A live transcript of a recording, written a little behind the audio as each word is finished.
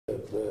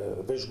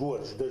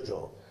veshguar çdo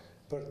gjë.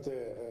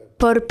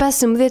 Për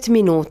 15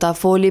 minuta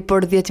foli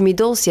për 10.000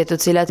 dosje të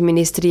cilat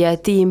ministria e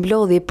tij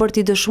mblodhi për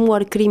t'i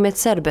dëshmuar krimet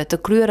serbe të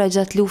kryera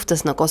gjatë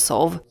luftës në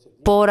Kosovë,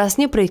 por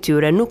asnjë prej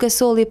tyre nuk e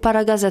solli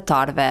para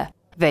gazetarëve,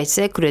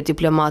 veçse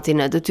kryediplomati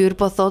në detyrë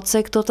po thotë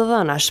se këto të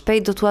dhëna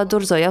shpejt do t'u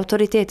dorëzojë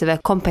autoriteteve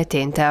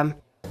kompetente.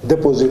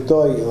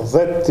 Depozitoi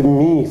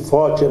 10.000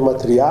 faqe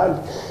material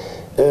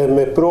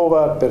me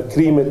prova për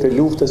krimet e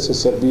luftës së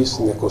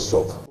Serbisë në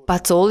Kosovë.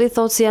 Pacolli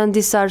thotë se janë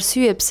disa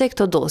arsye pse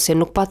këto dosje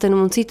nuk patën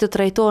mundësi të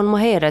trajtohen më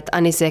herët,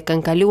 anise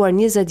kanë kaluar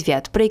 20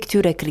 vjet prej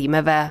këtyre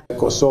krimeve.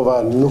 Kosova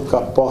nuk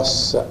ka pas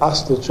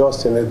asnjë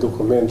çështje në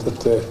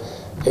dokumentet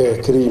e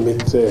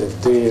krimit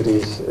deri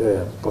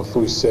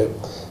pothuajse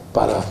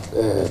para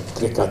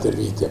 3-4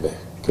 viteve.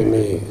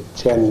 Kemi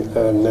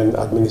qenë në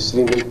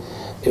administrimin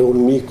e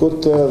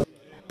UNMIK-ut.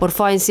 Por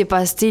fajin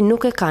sipas tij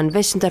nuk e kanë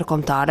veç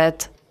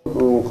ndërkombëtarët.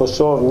 Në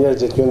Kosovë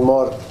njerëzit janë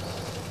marrë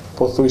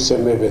pothuajse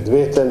me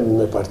vetveten,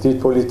 me partitë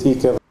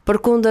politike.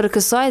 Përkundër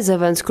kësaj,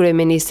 zëvendës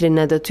kryeministri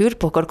në detyrë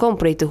po kërkon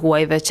prej të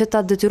huajve që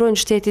ta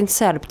detyrojnë shtetin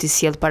serb t'i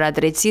sjellë para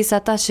drejtësisë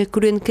ata që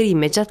kryen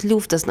krime gjatë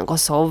luftës në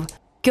Kosovë.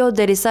 Kjo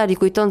derisa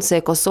rikujton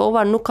se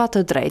Kosova nuk ka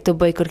të drejtë të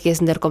bëjë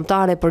kërkesë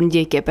ndërkombëtare për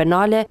ndjekje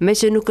penale, me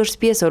që nuk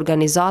është pjesë e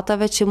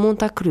organizatave që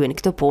mund ta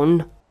kryejnë këtë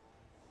punë.